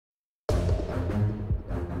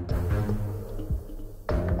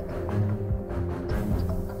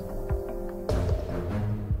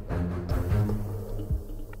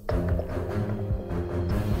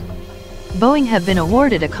Boeing have been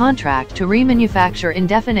awarded a contract to remanufacture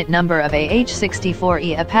indefinite number of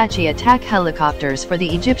AH-64E Apache attack helicopters for the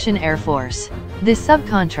Egyptian Air Force. This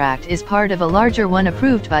subcontract is part of a larger one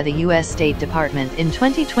approved by the U.S. State Department in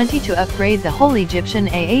 2020 to upgrade the whole Egyptian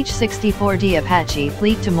AH-64D Apache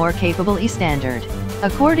fleet to more capable E-standard.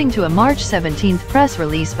 According to a March 17 press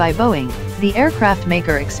release by Boeing, the aircraft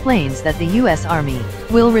maker explains that the U.S. Army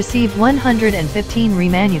will receive 115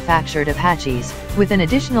 remanufactured Apaches, with an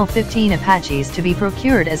additional 15 Apaches to be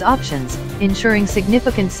procured as options, ensuring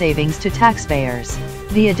significant savings to taxpayers.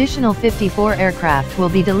 The additional 54 aircraft will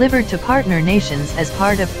be delivered to partner nations as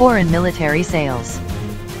part of foreign military sales.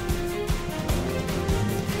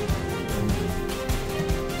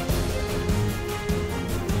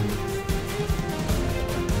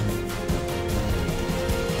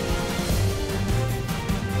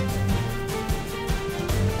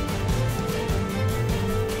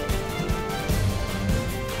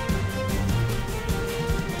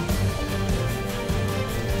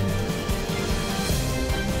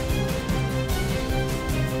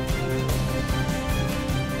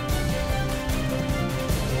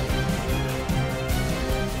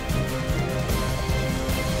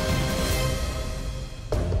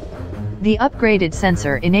 The upgraded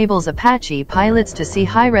sensor enables Apache pilots to see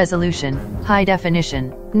high-resolution,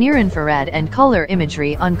 high-definition, near-infrared and color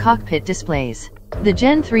imagery on cockpit displays. The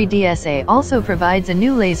Gen 3 DSA also provides a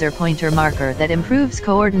new laser pointer marker that improves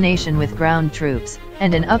coordination with ground troops,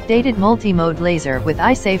 and an updated multi-mode laser with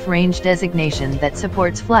eye-safe range designation that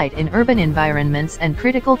supports flight in urban environments and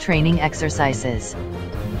critical training exercises.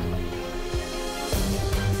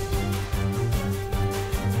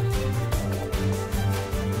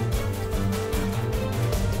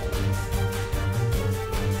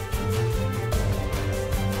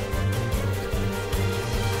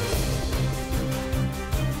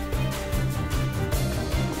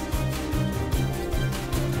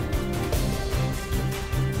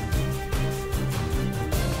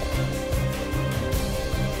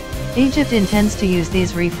 Egypt intends to use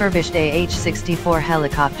these refurbished AH-64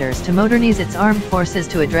 helicopters to modernize its armed forces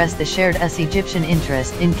to address the shared US-Egyptian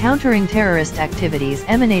interest in countering terrorist activities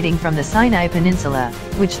emanating from the Sinai Peninsula,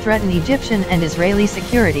 which threaten Egyptian and Israeli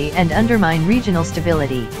security and undermine regional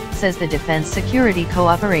stability, says the Defense Security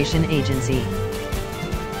Cooperation Agency.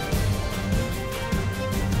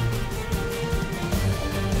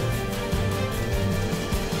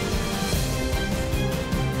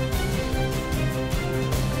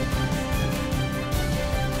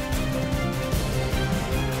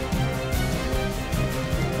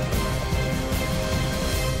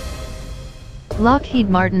 Lockheed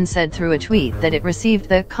Martin said through a tweet that it received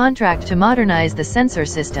the contract to modernize the sensor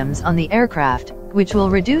systems on the aircraft, which will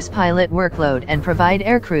reduce pilot workload and provide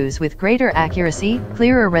aircrews with greater accuracy,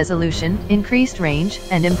 clearer resolution, increased range,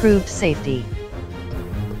 and improved safety.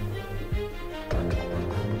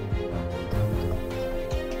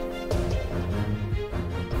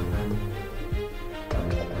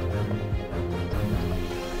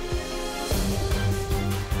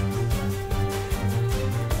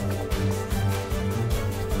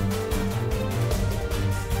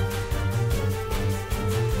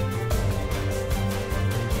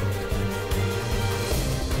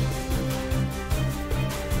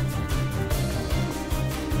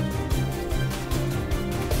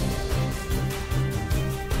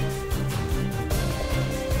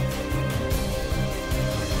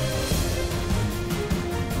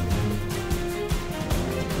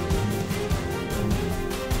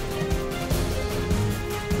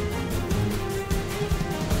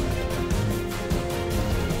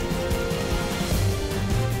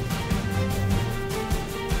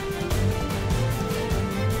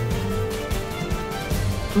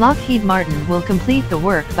 Lockheed Martin will complete the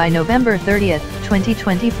work by November 30,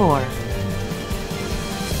 2024.